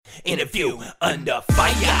Interview under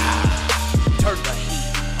fire. Turn the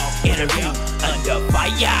heat off. Interview under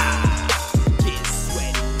fire. Get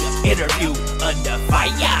sweaty. Interview under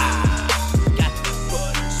fire. Got the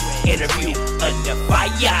butter sweat. Interview under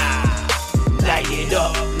fire. Light it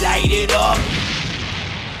up, light it up.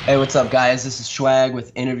 Hey, what's up, guys? This is Swag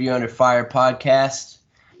with Interview Under Fire podcast.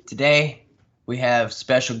 Today, we have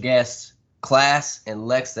special guests Claas and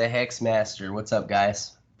Lex the Hexmaster. What's up,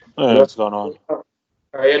 guys? Hey, what's going on?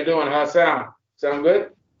 How you doing? How sound? Sound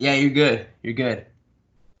good? Yeah, you're good. You're good.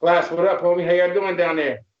 Claas, what up, homie? How y'all doing down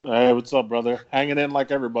there? Hey, what's up, brother? Hanging in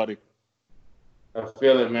like everybody. I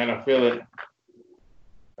feel it, man. I feel it.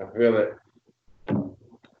 I feel it.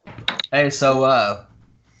 Hey, so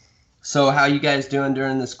how you guys doing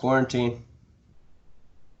during this quarantine?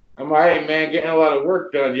 I'm all right, man. Getting a lot of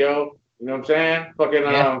work done, yo. You know what I'm saying? Fucking,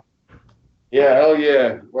 Yeah. hell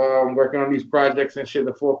yeah. Well, I'm working on these projects and shit,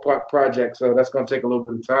 the 4-part project, so that's going to take a little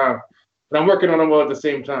bit of time. But I'm working on them all at the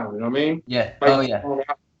same time, you know what I mean? Yeah. Like, Oh, yeah. It's going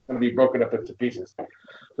to be broken up into pieces. So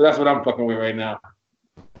that's what I'm fucking with right now.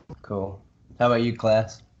 Cool. How about you,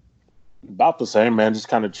 Claas? About the same, man. Just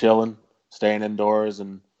kind of chilling, staying indoors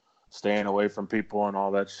and staying away from people and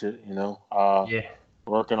all that shit, you know? Yeah.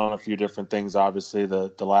 Working on a few different things, obviously.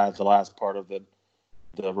 The last part of the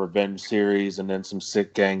Revenge series, and then some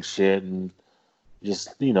Sick Gang shit, and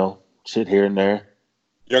just, you know, shit here and there.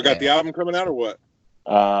 Y'all got the album coming out or what?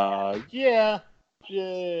 Yeah.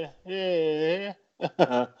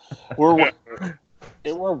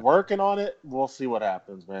 We're working on it. We'll see what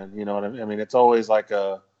happens, man. You know what I mean? I mean, it's always like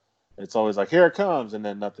here it comes, and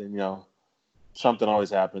then nothing, you know, something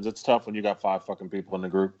always happens. It's tough when you got 5 fucking people in the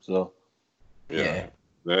group, so. Yeah.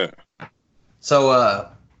 So,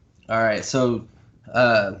 all right. So,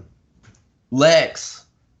 Lex,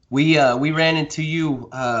 we ran into you,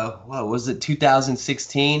 what was it,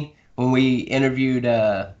 2016, when we interviewed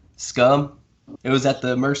Scum. It was at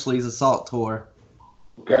the Merciless Assault Tour.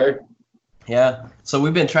 Okay. Yeah. So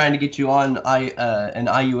we've been trying to get you on an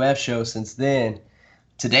IUF show since then.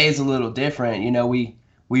 Today's a little different. You know,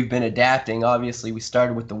 we've been adapting. Obviously, we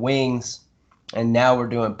started with the Wings, and now we're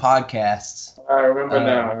doing podcasts. I remember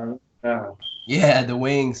now. Yeah. Yeah, the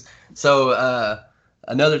Wings. So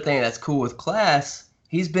another thing that's cool with Claas,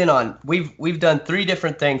 he's been on. We've done 3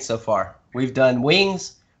 different things so far. We've done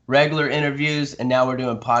Wings, regular interviews, and now we're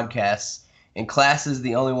doing podcasts. And Claas is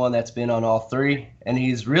the only one that's been on all 3, and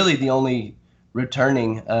he's really the only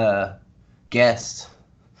returning guest.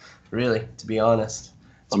 Really, to be honest,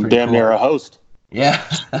 I'm damn cool. near a host. Yeah.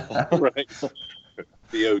 Right.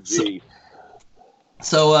 The OG.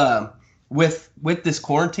 So with this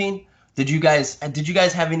quarantine, did you guys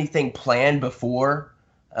have anything planned before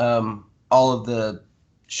all of the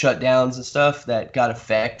shutdowns and stuff that got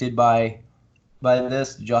affected by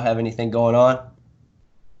this? Did y'all have anything going on?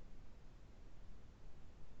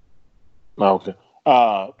 Okay.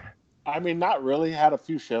 I mean, not really. Had a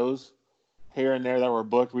few shows here and there that were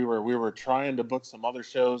booked. We were trying to book some other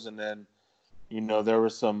shows, and then, you know, there were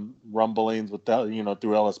some rumblings with that, you know,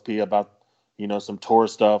 through LSP about, you know, some tour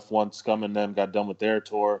stuff once Scum and them got done with their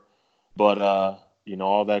tour. But, you know,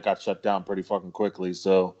 all that got shut down pretty fucking quickly.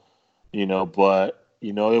 So, you know, but,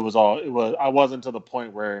 you know, I wasn't to the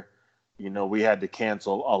point where, you know, we had to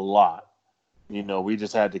cancel a lot. You know, we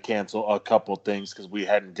just had to cancel a couple things because we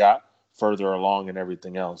hadn't got further along and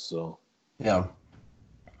everything else. So, Yeah.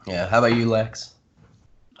 How about you, Lex?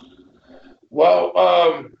 Well,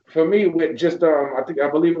 for me, with just I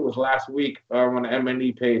believe it was last week on the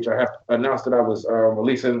MNE page, I have announced that I was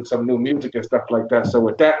releasing some new music and stuff like that. So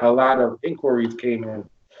with that, a lot of inquiries came in.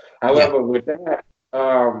 However, with that,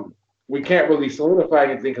 we can't really solidify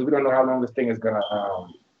anything because we don't know how long this thing is gonna,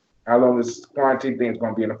 how long this quarantine thing is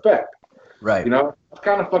gonna be in effect. Right. You know, it's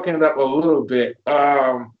kind of fucking it up a little bit.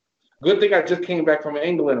 Good thing I just came back from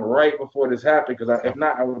England right before this happened, because if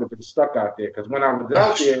not, I would have been stuck out there. Because when I was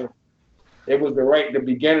out there, it was the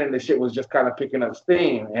beginning, the shit was just kind of picking up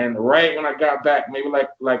steam. And right when I got back, maybe like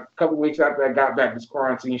a couple weeks after I got back, this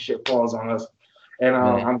quarantine shit falls on us. And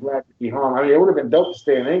I'm glad to be home. I mean, it would have been dope to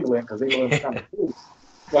stay in England because England was kind of cool.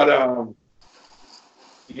 But man,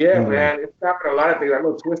 it's stopping a lot of things. I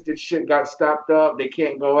know Twisted shit got stopped up. They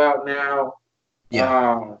can't go out now.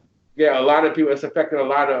 Yeah. A lot of people. It's affected a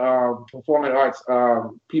lot of performing arts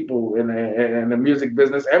people in the music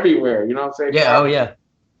business everywhere. You know what I'm saying? Yeah. Oh yeah.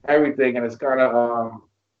 Everything, and it's kind of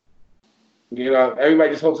you know, everybody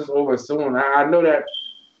just hopes it's over soon. I know that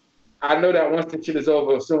once the shit is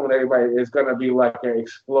over soon, everybody is gonna be like an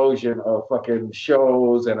explosion of fucking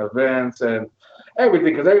shows and events and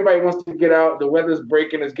everything, because everybody wants to get out. The weather's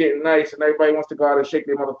breaking, it's getting nice, and everybody wants to go out and shake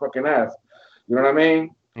their motherfucking ass. You know what I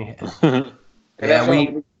mean? Yeah.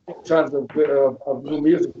 tons of new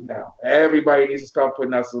music now. Everybody needs to start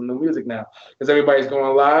putting out some new music now because everybody's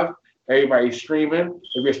going live. Everybody's streaming.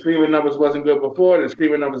 If your streaming numbers wasn't good before, the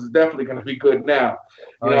streaming numbers is definitely going to be good now.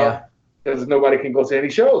 You know, because nobody can go to any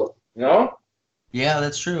shows. You know. Yeah,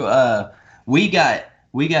 that's true. We got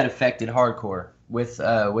affected hardcore with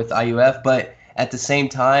IUF, but at the same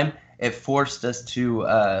time, it forced us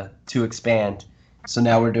to expand. So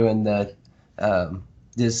now we're doing the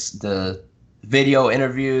video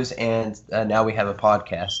interviews, and now we have a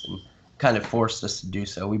podcast, and kind of forced us to do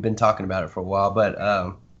so. We've been talking about it for a while,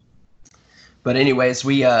 but anyways,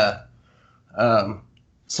 we so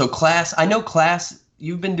Claas, I know Claas,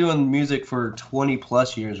 you've been doing music for 20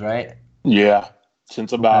 plus years, right? Yeah,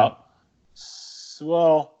 since about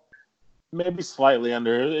maybe slightly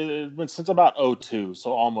under. Since about 02,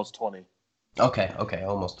 so almost 20. Okay,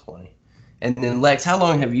 almost 20. And then Lex, how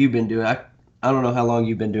long have you been doing? I don't know how long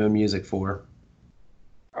you've been doing music for.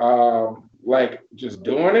 Like just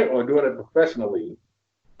doing it or doing it professionally?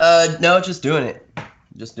 No, just doing it.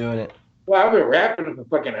 Just doing it. Well, I've been rapping for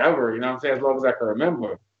fucking ever, you know what I'm saying, as long as I can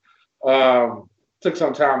remember. Took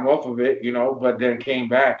some time off of it, you know, but then came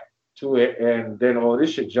back to it, and then all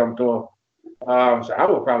this shit jumped off. So I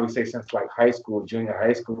would probably say since like high school, junior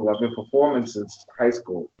high school. I've been performing since high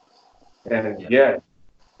school. And yeah,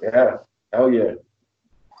 hell yeah.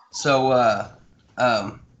 So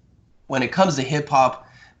when it comes to hip hop,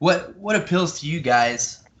 what appeals to you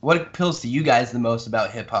guys? What appeals to you guys the most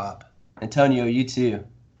about hip hop? Antonio, you too.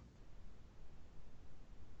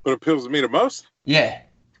 What appeals to me the most? Yeah.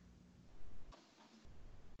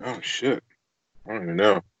 Oh shit, I don't even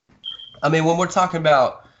know. I mean, when I'm talking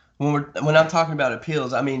about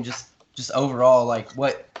appeals, I mean just overall, like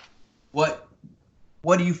what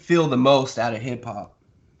do you feel the most out of hip hop?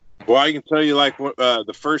 Well, I can tell you, like,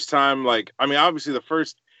 the first time, like, I mean, obviously the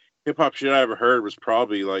first hip hop shit I ever heard was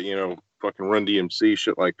probably like, you know, fucking Run DMC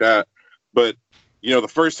shit like that. But you know, the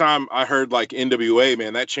first time I heard like NWA,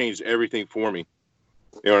 man, that changed everything for me.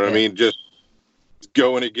 You know what I mean? Just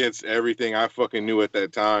going against everything I fucking knew at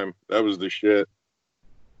that time. That was the shit.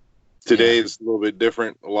 Today it's a little bit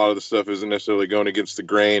different. A lot of the stuff isn't necessarily going against the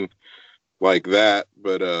grain like that,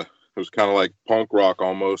 but it was kind of like punk rock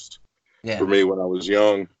almost for me when I was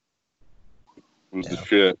young. It was the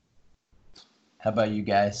shit. How about you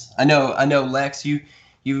guys? I know, Lex, you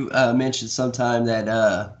mentioned sometime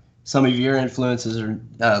that some of your influences are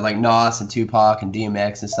like Nas and Tupac and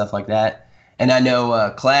DMX and stuff like that. And I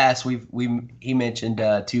know Claas, he mentioned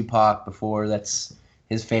Tupac before. That's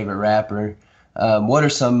his favorite rapper. What are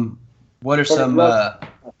some? I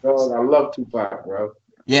love Tupac, bro.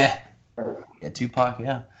 Yeah, Tupac.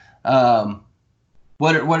 Yeah.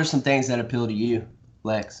 What are some things that appeal to you,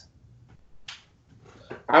 Lex?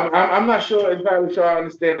 I'm not entirely sure I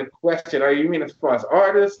understand the question. Are you mean as far as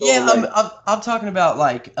artists? Yeah, I'm talking about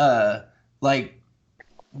like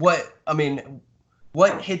what I mean.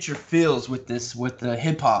 What hit your feels with the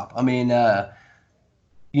hip hop? I mean,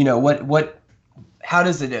 you know, how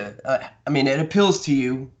does it? I mean, it appeals to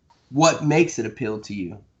you. What makes it appeal to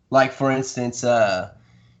you? Like, for instance,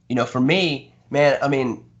 you know, for me, man, I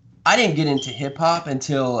mean, I didn't get into hip hop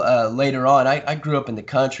until later on. I grew up in the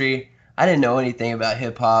country. I didn't know anything about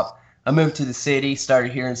hip hop. I moved to the city,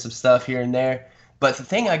 started hearing some stuff here and there. But the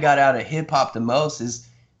thing I got out of hip hop the most is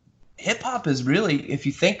hip hop is really, if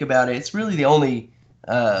you think about it, it's really the only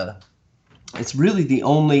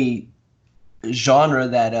genre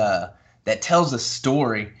that tells a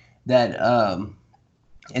story, that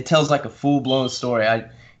it tells like a full-blown story.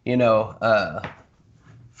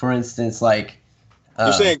 For instance, like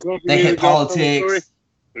they hit politics.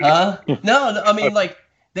 Huh? No, I mean, like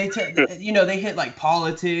they hit like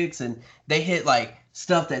politics, and they hit like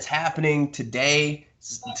stuff that's happening today's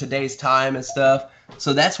time and stuff.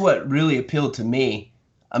 So that's what really appealed to me.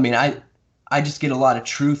 I mean, I just get a lot of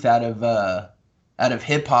truth out of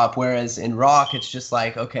hip hop, whereas in rock it's just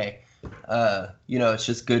like, okay, you know, it's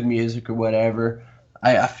just good music or whatever.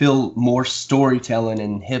 I feel more storytelling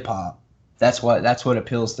in hip hop. That's what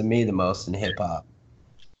appeals to me the most in hip hop.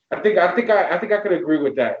 I think I could agree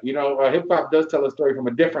with that. You know, hip hop does tell a story from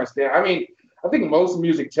a different stand. I mean, I think most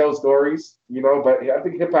music tells stories, you know, but I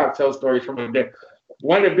think hip hop tells stories from a different.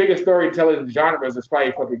 One of the biggest storytelling genres is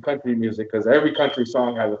probably fucking country music, because every country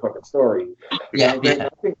song has a fucking story. Yeah.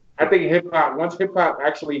 I think hip hop, once hip hop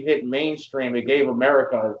actually hit mainstream, it gave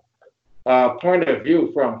America a point of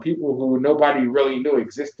view from people who nobody really knew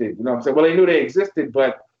existed. You know what I'm saying? Well, they knew they existed,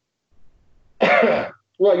 but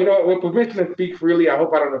well, you know, with permission to speak freely, I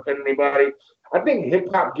hope I don't offend anybody. I think hip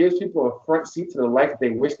hop gives people a front seat to the life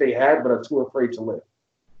they wish they had, but are too afraid to live.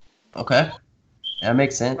 Okay. That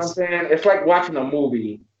makes sense. You know what I'm saying? It's like watching a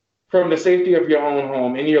movie from the safety of your own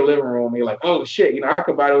home in your living room. You're like, oh shit, you know, I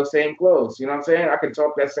could buy those same clothes. You know what I'm saying? I can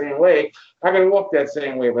talk that same way. I can walk that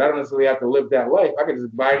same way, but I don't necessarily have to live that life. I can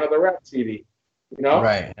just buy another rap CD. You know?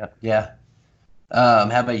 Right. Yeah. How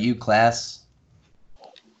about you, Class?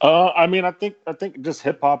 I mean, I think just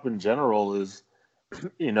hip hop in general is,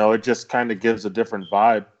 you know, it just kind of gives a different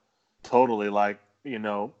vibe. Totally, like, you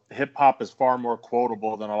know, hip hop is far more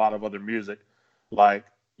quotable than a lot of other music. Like,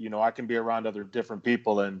 you know, I can be around other different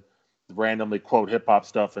people and randomly quote hip hop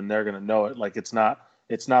stuff, and they're gonna know it. Like, it's not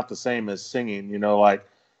the same as singing. You know, like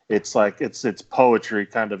it's poetry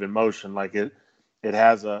kind of emotion. Like it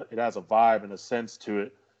has a vibe and a sense to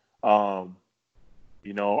it.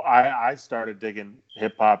 You know, I started digging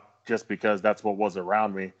hip hop just because that's what was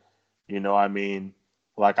around me. You know, I mean,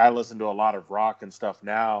 like I listen to a lot of rock and stuff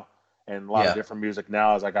now and a lot of different music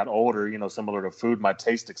now as I got older, you know, similar to food, my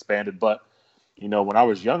taste expanded. But, you know, when I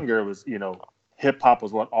was younger, it was, you know, hip hop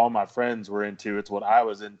was what all my friends were into. It's what I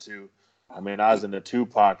was into. I mean, I was into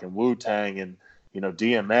Tupac and Wu-Tang and, you know,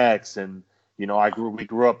 DMX and, you know, we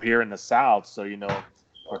grew up here in the South. So, you know,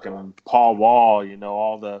 fucking Paul Wall, you know,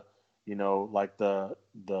 all the, you know, like the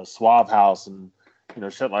Suave House and, you know,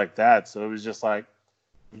 shit like that. So it was just like,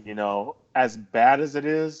 you know, as bad as it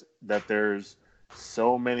is that there's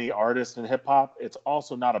so many artists in hip hop, it's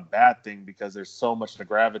also not a bad thing because there's so much to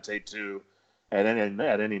gravitate to at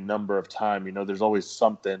any number of time. You know, there's always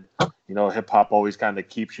something. You know, hip hop always kind of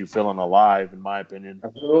keeps you feeling alive, in my opinion.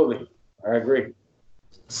 Absolutely, I agree.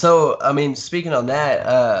 So, I mean, speaking on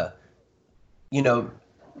that, you know,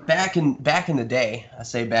 back in the day, I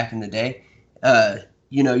say back in the day,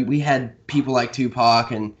 you know, we had people like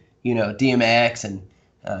Tupac and, you know, DMX and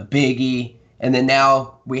Biggie, and then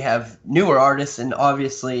now we have newer artists, and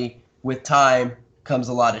obviously with time comes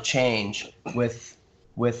a lot of change with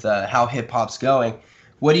how hip hop's going.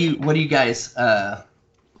 What do you guys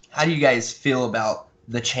how do you guys feel about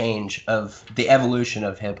the change of the evolution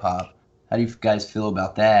of hip hop? How do you guys feel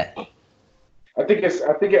about that? I think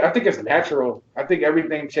it's natural. I think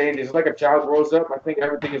everything changes. It's like a child grows up. I think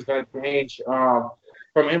everything is going to change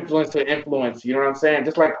from influence to influence. You know what I'm saying?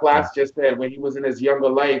 Just like Claas just said, when he was in his younger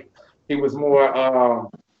life, he was more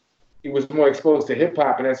exposed to hip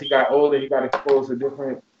hop, and as he got older, he got exposed to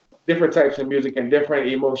different types of music and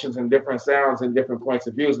different emotions and different sounds and different points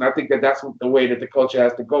of views. And I think that that's the way that the culture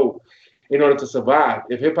has to go in order to survive.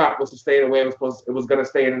 If hip hop was to stay the way it was going to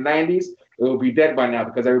stay in the '90s, it would be dead by now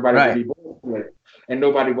because everybody would be born with it, and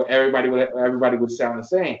everybody would sound the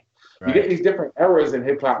same. Right. You get these different eras in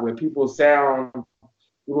hip hop where people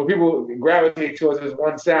gravitate towards this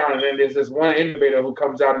one sound, and then there's this one innovator who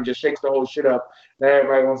comes out and just shakes the whole shit up. And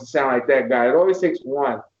everybody wants to sound like that guy. It always takes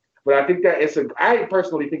one. But I think that I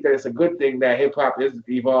personally think that it's a good thing that hip hop is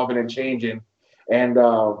evolving and changing, and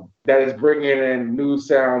that is bringing in new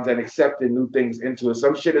sounds and accepting new things into it.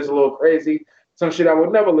 Some shit is a little crazy. Some shit I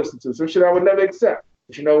would never listen to. Some shit I would never accept.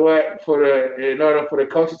 But you know what? In order for the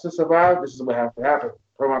culture to survive, this is what has to happen.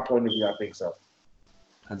 From my point of view, I think so.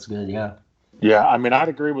 That's good. Yeah. Yeah, I mean, I'd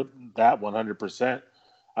agree with that 100%.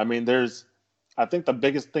 I mean, I think the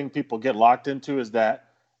biggest thing people get locked into is that,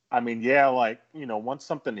 I mean, yeah, like, you know, once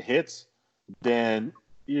something hits, then,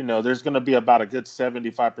 you know, there's going to be about a good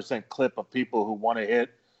 75% clip of people who want to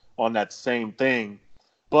hit on that same thing.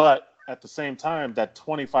 But at the same time, that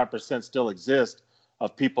 25% still exists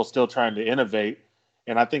of people still trying to innovate.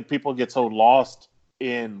 And I think people get so lost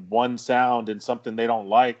in one sound and something they don't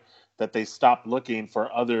like that they stop looking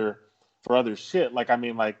for other shit. Like, I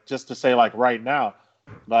mean, like, just to say, like, right now,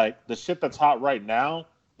 like, the shit that's hot right now,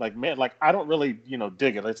 like, man, like, I don't really, you know,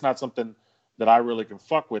 dig it. It's not something that I really can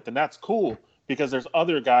fuck with. And that's cool because there's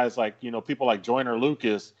other guys like, you know, people like Joyner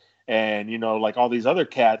Lucas and, you know, like all these other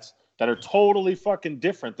cats that are totally fucking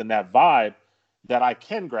different than that vibe that I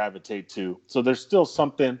can gravitate to. So there's still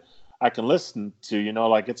something I can listen to, you know,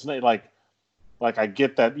 like, it's like I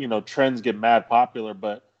get that, you know, trends get mad popular,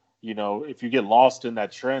 but, you know, if you get lost in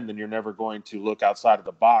that trend, then you're never going to look outside of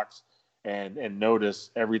the box and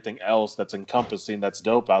notice everything else that's encompassing that's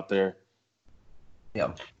dope out there.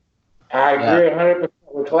 Yeah. I agree 100%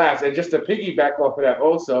 with Claas. And just to piggyback off of that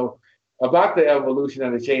also, about the evolution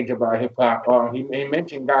and the change about hip-hop, he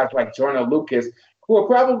mentioned guys like Joyner Lucas, who are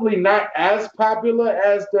probably not as popular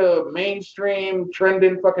as the mainstream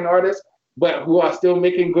trending fucking artists, but who are still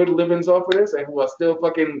making good livings off of this and who are still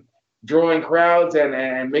fucking drawing crowds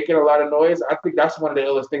and making a lot of noise. I think that's one of the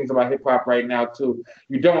illest things about hip hop right now too.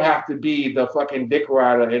 You don't have to be the fucking dick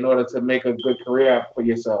rider in order to make a good career for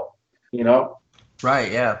yourself, you know?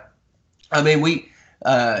 Right, yeah. I mean, we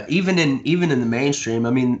even in the mainstream, I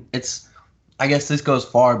mean, I guess this goes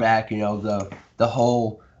far back, you know, the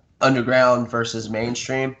whole underground versus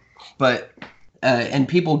mainstream. but and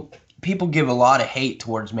people give a lot of hate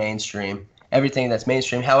towards mainstream, everything that's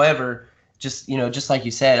mainstream. However, just like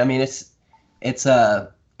you said, I mean, it's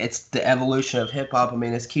the evolution of hip hop. I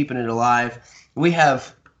mean, it's keeping it alive. We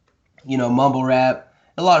have, mumble rap.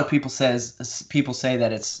 A lot of people say that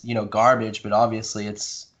it's garbage, but obviously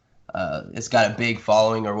it's got a big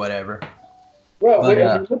following or whatever. Well, but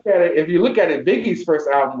if you look at it, Biggie's first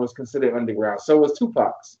album was considered underground. So was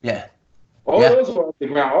Tupac's. Yeah. All those were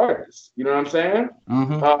underground artists. You know what I'm saying?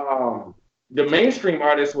 Mm-hmm. The mainstream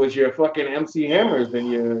artists was your fucking MC Hammers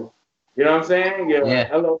and your, you know what I'm saying? Your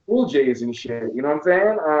LL Cool J's and shit. You know what I'm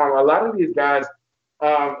saying? A lot of these guys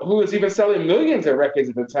who was even selling millions of records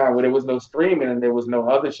at the time where there was no streaming and there was no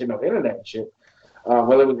other shit, no internet shit.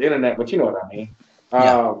 Well, it was internet, but you know what I mean.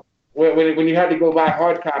 When you had to go buy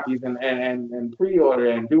hard copies and pre-order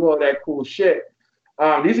and do all that cool shit,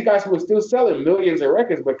 these are guys who were still selling millions of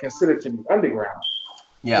records but considered to be underground.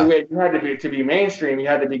 Yeah. So you had to be mainstream. You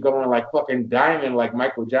had to be going like fucking diamond, like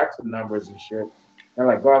Michael Jackson numbers and shit, and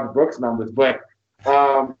like Garth Brooks numbers. But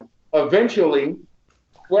eventually,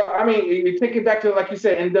 well, I mean, you take it back to, like you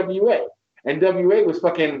said, NWA. NWA was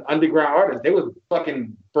fucking underground artists. They was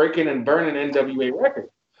fucking breaking and burning NWA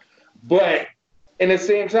records. But in the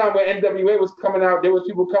same time, when NWA was coming out, there was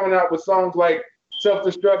people coming out with songs like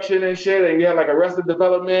Self-Destruction and shit, and you had like Arrested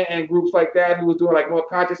Development and groups like that who was doing like more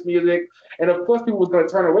conscious music. And of course, people was going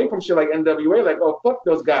to turn away from shit like NWA, like, oh, fuck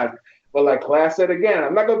those guys. But like Claas said again,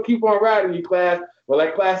 I'm not going to keep on riding you, Claas. But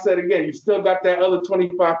like Claas said again, you still got that other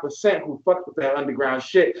 25% who fucks with that underground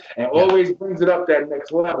shit and always brings it up that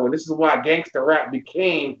next level. And this is why gangster rap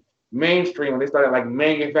became mainstream when they started like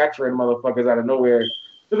manufacturing motherfuckers out of nowhere.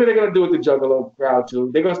 That's what they're going to do with the Juggalo crowd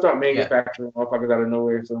too. They're going to start manufacturing motherfuckers out of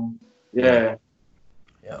nowhere. So, yeah.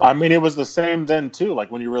 I mean, it was the same then too. Like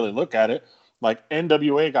when you really look at it, like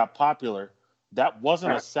NWA got popular. That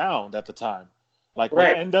wasn't a sound at the time. Like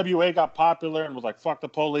when NWA got popular and was like, fuck the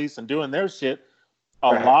police and doing their shit, a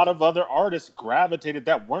lot of other artists gravitated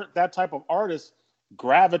that weren't that type of artists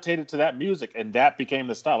gravitated to that music, and that became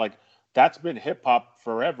the style. Like that's been hip hop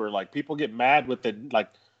forever. Like people get mad with it, like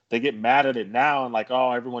they get mad at it now and like,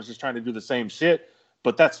 oh, everyone's just trying to do the same shit.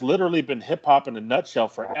 But that's literally been hip hop in a nutshell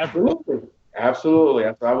forever. Absolutely.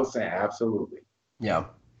 That's what I was saying. Absolutely. Yeah.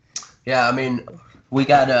 Yeah, I mean, we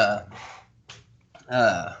got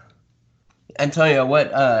Antonio,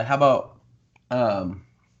 how about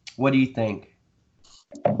what do you think?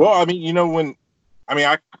 Well, I mean,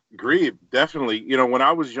 I agree, definitely. When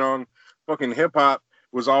I was young, fucking hip hop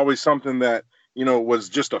was always something that, was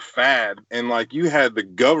just a fad. And like you had the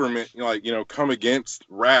government, come against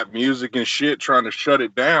rap music and shit, trying to shut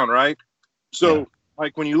it down, right? So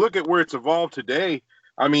like when you look at where it's evolved today,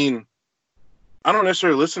 I mean, I don't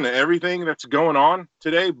necessarily listen to everything that's going on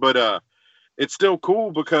today, but it's still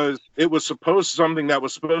cool because it was something that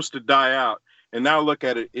was supposed to die out. And now look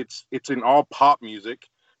at it, it's in all pop music.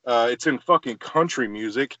 It's in fucking country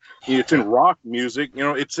music. It's in rock music.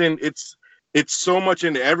 It's so much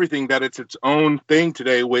into everything that it's its own thing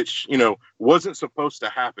today, which, wasn't supposed to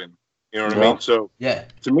happen. You know what I mean? So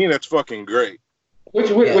to me, that's fucking great. Which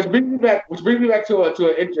brings me back to a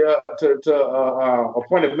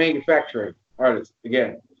point of manufacturing artists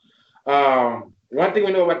again. One thing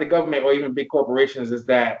we know about the government or even big corporations is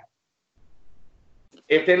that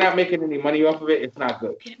if they're not making any money off of it, it's not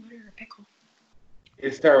good. Peanut butter or pickle.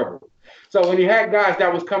 It's terrible. So when you had guys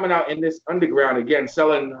that was coming out in this underground again,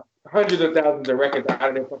 selling hundreds of thousands of records out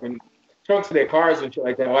of their fucking trunks of their cars and shit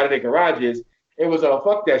like that, or out of their garages, it was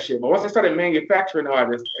fuck that shit. But once they started manufacturing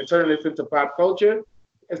artists and turning this into pop culture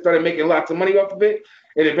and started making lots of money off of it,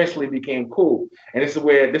 it eventually became cool. And this is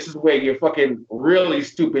where your fucking really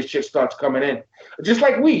stupid shit starts coming in. Just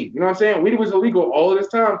like weed, you know what I'm saying? Weed was illegal all this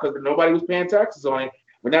time because nobody was paying taxes on it.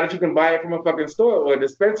 But now that you can buy it from a fucking store or a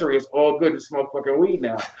dispensary, it's all good to smoke fucking weed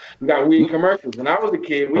now. We got weed commercials. When I was a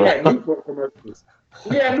kid, we had Newport commercials.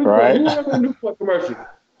 We had Newport. Who remember the Newport commercials?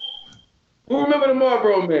 Who remember the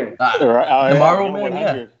Marlboro Man? The Marlboro Man,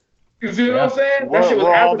 yeah. You see what I'm saying? That shit was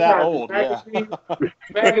advertising.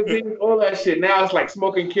 Magazines, all that shit. Now it's like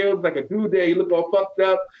smoking kills, like a dude there. You look all fucked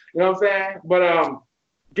up. You know what I'm saying? But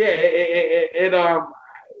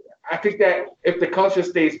I think that if the culture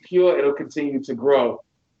stays pure, it'll continue to grow.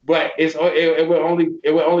 But it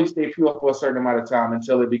will only stay pure for a certain amount of time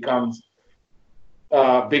until it becomes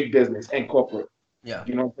big business and corporate. Yeah.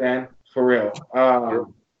 You know what I'm saying? For real.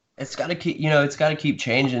 It's got to keep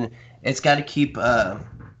changing. It's got to keep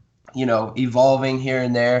evolving here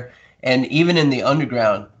and there. And even in the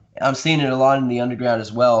underground, I'm seeing it a lot in the underground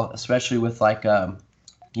as well, especially with like Majik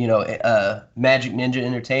Ninja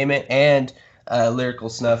Entertainment and Lyrical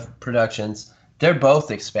Snuff Productions. they're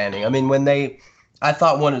both expanding. I mean, I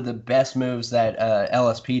thought one of the best moves that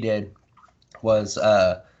LSP did was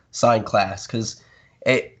sign Claas, because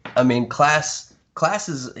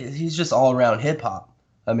Claas he's just all around hip hop.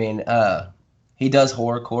 I mean, he does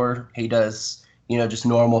horrorcore, he does just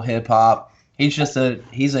normal hip hop. He's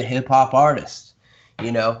a hip hop artist.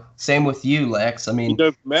 Same with you, Lex. I mean, he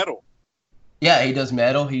does metal. Yeah, he does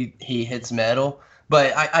metal. He hits metal,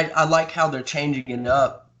 but I like how they're changing it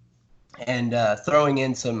up and throwing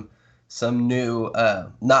in some new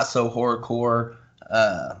not so horrorcore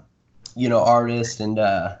artists, and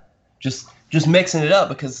just mixing it up,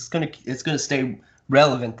 because it's gonna stay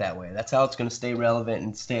relevant that way. That's how it's gonna stay relevant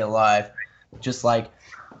and stay alive, just like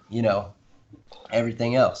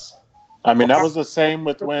everything else. I mean, that was the same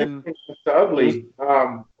with when it's ugly.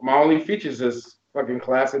 My only features is fucking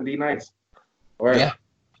Claas and D Nice. Right.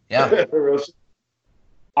 Yeah.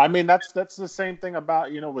 I mean, that's the same thing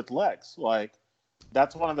about with Lex. Like,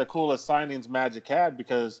 that's one of the coolest signings Majik had,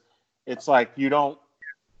 because it's like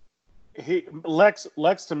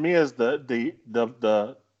Lex to me is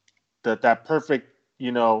that perfect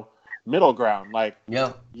middle ground. Like,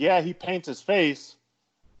 yeah, he paints his face,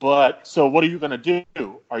 but so what are you going to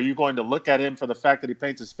do? Are you going to look at him for the fact that he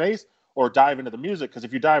paints his face, or dive into the music? Because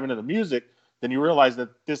if you dive into the music, then you realize that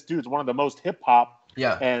this dude's one of the most hip hop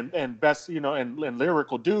and best and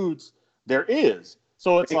lyrical dudes there is.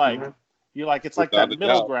 So it's like it's like that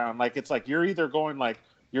middle ground. Like, it's like you're either going, like,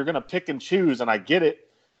 you're gonna pick and choose, and I get it,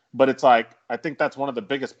 but it's like, I think that's one of the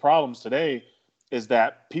biggest problems today, is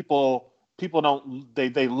that people don't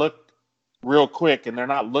they look real quick, and they're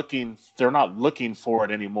not looking for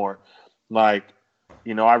it anymore. Like,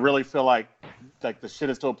 I really feel like the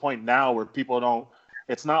shit is to a point now where people don't.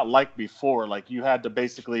 It's not like before. Like, you had to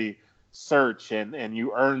basically search and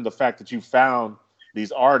you earned the fact that you found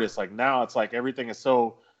these artists. Like, now it's like everything is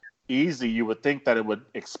so easy. You would think that it would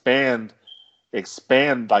expand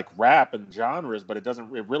like rap and genres, but it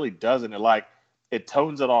doesn't. It really doesn't. It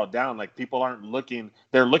tones it all down. Like, people aren't looking.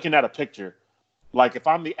 They're looking at a picture. Like, if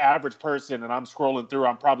I'm the average person and I'm scrolling through,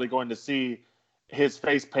 I'm probably going to see his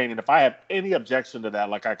face painting. If I have any objection to that,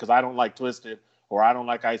 like, because I don't like Twisted, or I don't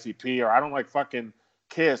like ICP, or I don't like fucking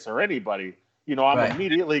Kiss or anybody, I'm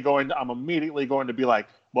immediately going to be like,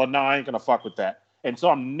 well, no, I ain't gonna fuck with that. And so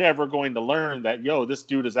I'm never going to learn that, this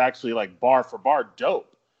dude is actually, like, bar for bar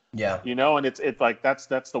dope. Yeah. And it's like that's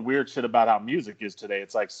the weird shit about how music is today.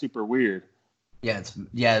 It's like super weird.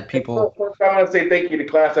 Yeah, people. First, I want to say thank you to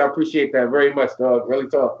Claas. I appreciate that very much, dog. Real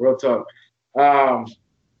talk.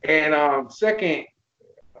 Second,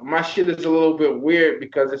 my shit is a little bit weird,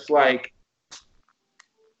 because it's like,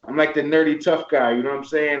 I'm like the nerdy tough guy, you know what I'm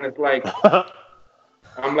saying? It's like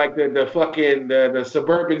I'm like the fucking the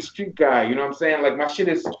suburban street guy, you know what I'm saying? Like, my shit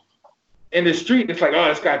is in the street, it's like, oh,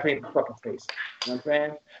 this guy painted the fucking face. You know what I'm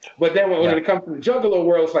saying? But then when it comes to the juggalo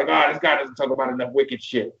world, it's like, oh, this guy doesn't talk about enough wicked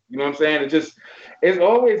shit. You know what I'm saying? It's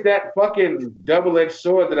always that fucking double-edged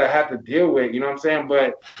sword that I have to deal with, you know what I'm saying?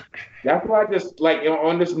 But that's why I just, like,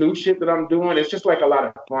 on this new shit that I'm doing, it's just like a lot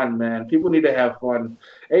of fun, man. People need to have fun.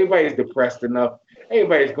 Everybody's depressed enough.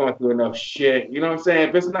 Everybody's going through enough shit. You know what I'm saying?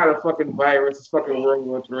 If it's not a fucking virus, it's fucking World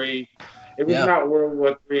War III. If it's not World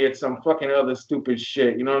War III, it's some fucking other stupid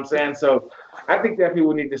shit. You know what I'm saying? So I think that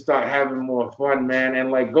people need to start having more fun, man, and,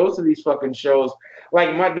 like, go to these fucking shows.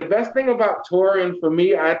 Like, the best thing about touring for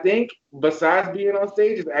me, I think, besides being on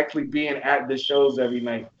stage, is actually being at the shows every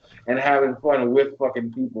night and having fun with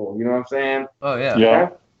fucking people. You know what I'm saying? Oh, yeah. Yeah.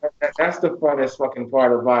 That's the funnest fucking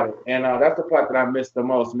part about it. And that's the part that I miss the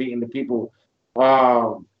most, meeting the people.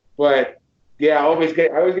 But yeah, I always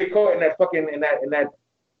get caught in that fucking in that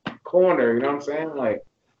corner, you know what I'm saying? Like,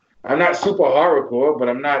 I'm not super horrorcore, but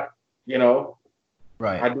I'm not,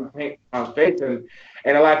 Right. I do paint on face, and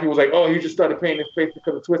a lot of people was like, oh, he just started painting his face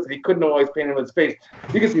because of Twisted. He couldn't always paint his face.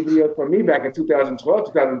 You can see videos from me back in 2012,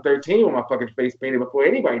 2013 with my fucking face painted before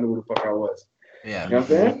anybody knew who the fuck I was. Yeah. You know what I'm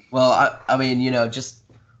saying? Well, I mean, just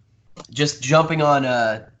jumping on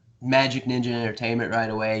Majik Ninja Entertainment right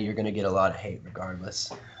away, you're gonna get a lot of hate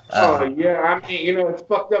regardless. Oh yeah, I mean, it's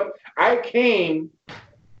fucked up. I came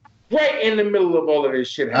right in the middle of all of this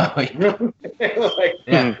shit happening. Oh, yeah. Like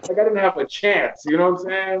I didn't have a chance. You know what I'm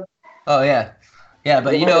saying? Oh yeah,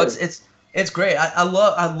 but it's great. I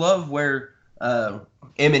love where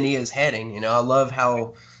M&E is heading. I love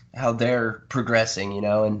how they're progressing.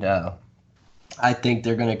 And I think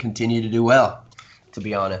they're gonna continue to do well, to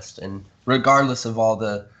be honest, and regardless of all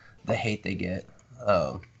the hate they get.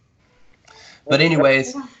 But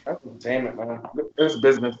anyways, that's entertainment, man. It's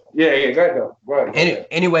business. Yeah. Go ahead.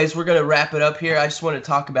 Anyways, we're gonna wrap it up here. I just want to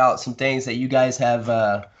talk about some things that you guys have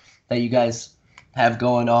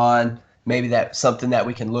going on, maybe that's something that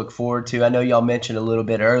we can look forward to. I know y'all mentioned a little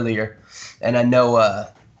bit earlier, and I know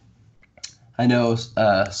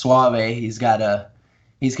Suave. He's got a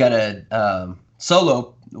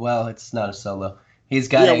solo. Well, it's not a solo. He's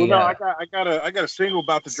got I got a single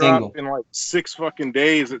about to drop in like 6 fucking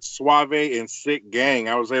days. It's Suave and Sick Gang.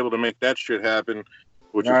 I was able to make that shit happen,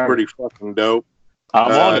 which is pretty fucking dope.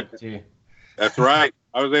 I'm on it. Dude. That's right.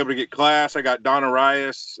 I was able to get Claas. I got Donna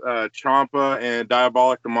Rias, Champa, and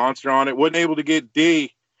Diabolic the Monster on it. Wasn't able to get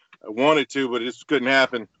D. I wanted to, but it just couldn't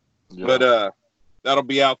happen. Yeah. But that'll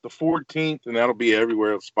be out the 14th, and that'll be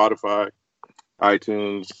everywhere: Spotify,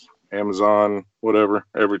 iTunes, Amazon, whatever,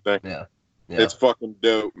 everything. Yeah. It's fucking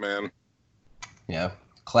dope, man. Yeah.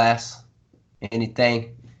 Claas,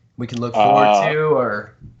 anything we can look forward to,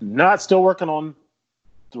 or not? Still working on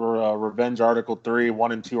Revenge Article 3.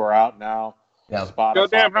 1 and 2 are out now. Yeah.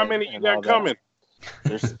 Goddamn, how many you got coming?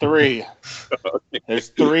 There's 3. Okay. There's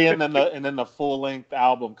 3, and then the full length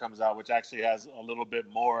album comes out, which actually has a little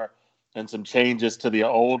bit more and some changes to the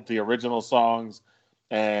original songs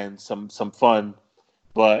and some fun.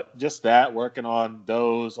 But just that, working on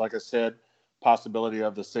those, like I said, possibility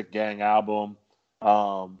of the Sick Gang album,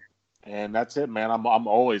 and that's it, man. I'm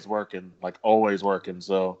always working,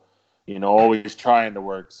 So, always trying to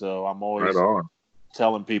work. So I'm always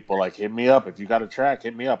telling people, like, hit me up if you got a track.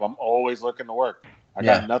 Hit me up. I'm always looking to work. I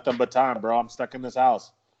got nothing but time, bro. I'm stuck in this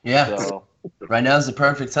house. Yeah. So right now is the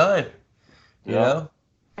perfect time. You know?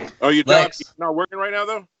 Oh, you're not working right now,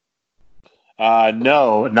 though?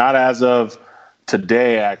 No, not as of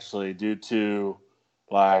today, actually, due to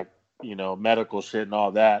medical shit and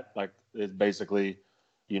all that. Like, it basically,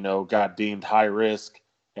 got deemed high risk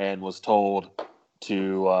and was told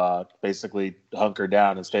to basically hunker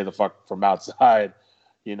down and stay the fuck from outside.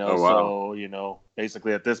 So,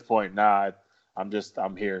 basically at this point, I'm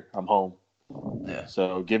here. I'm home. Yeah.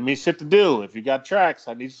 So give me shit to do. If you got tracks,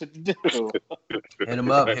 I need shit to do. Hit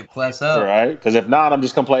them up. Hit Claas up. All right. Because if not, I'm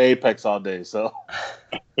just going to play Apex all day. So.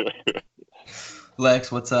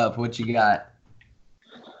 Lex, what's up? What you got?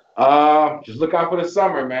 Just look out for the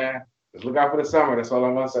summer, man. Just look out for the summer. That's all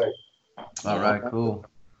I'm going to say. All right, cool.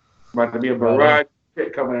 About to be a barrage of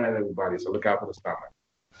shit coming at everybody, so look out for the summer.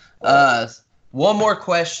 One more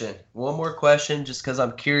question, just because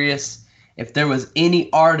I'm curious if there was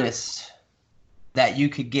any artist that you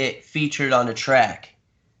could get featured on a track.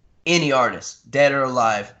 Any artist, dead or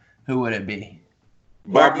alive, who would it be?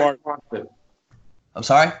 Bob Marley. I'm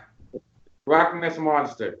sorry? Rockness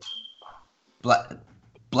Monster.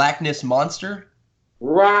 Blackness Monster?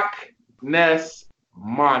 Rockness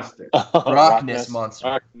Monster. Rockness Monster.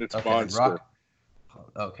 Rockness Monster.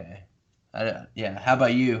 Okay. How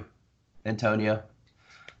about you, Antonio?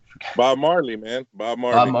 Bob Marley, man. Bob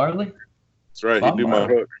Marley. Bob Marley? That's right. He do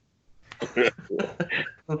my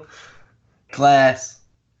hook. Claas.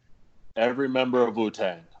 Every member of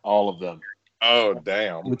Wu-Tang. All of them. Oh,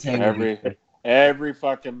 damn. Wu-Tang. Every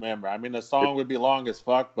fucking member. I mean, the song would be long as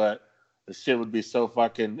fuck, but the shit would be so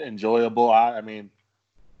fucking enjoyable. I mean,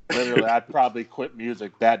 literally, I'd probably quit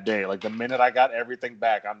music that day. Like, the minute I got everything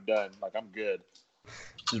back, I'm done. Like, I'm good.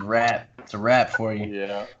 It's a wrap. It's a wrap for you.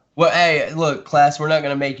 Yeah. Well, hey, look, Claas, we're not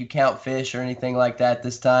going to make you count fish or anything like that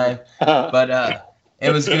this time. But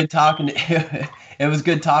it was good talking it was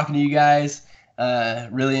good talking to you guys.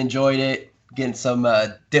 Really enjoyed it. Getting some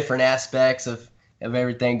different aspects of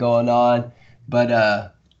everything going on. But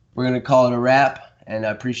we're going to call it a wrap, and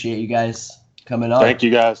I appreciate you guys coming on. Thank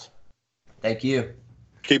you, guys. Thank you.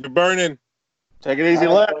 Keep it burning. Take it easy,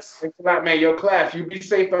 Lex. Thanks a lot, man. Yo, Claas, you be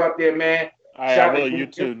safe out there, man. I will. You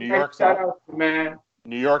too. New York's shout out, man.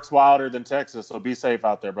 New York's wilder than Texas, so be safe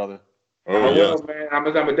out there, brother. Oh, yeah. Man. I'm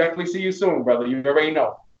gonna definitely see you soon, brother. You already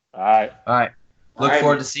know. All right. Look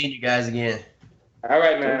forward to seeing you guys again. All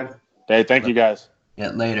right, man. Hey, thank you, guys. Yeah,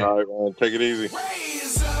 later. All right, man. Take it easy.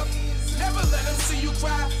 Raise up. Never let them see you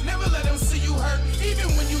cry. Never let them see you hurt.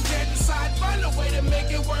 Even when you dead inside, find a way to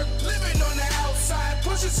make it work. Living on the outside,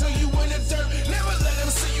 push it till you in the dirt. Never let them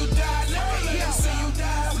see you die. Never let them see you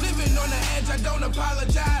die. Living on the edge, I don't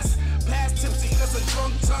apologize. Past tipsy, cause a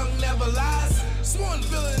drunk tongue never lies. Sworn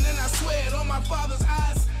villain, and I swear it on my father's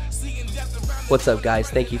eyes. What's up, guys?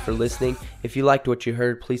 Thank you for listening. If you liked what you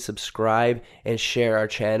heard, please subscribe and share our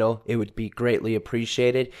channel. It would be greatly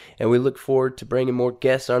appreciated. And we look forward to bringing more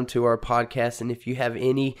guests onto our podcast. And if you have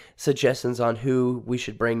any suggestions on who we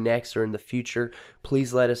should bring next or in the future,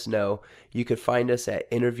 please let us know. You can find us at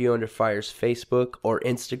Interview Under Fire's Facebook or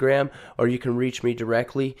Instagram, or you can reach me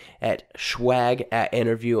directly at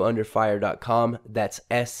schwag@interviewunderfire.com. That's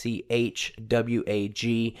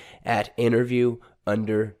SCHWAG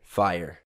 @interviewunderfire.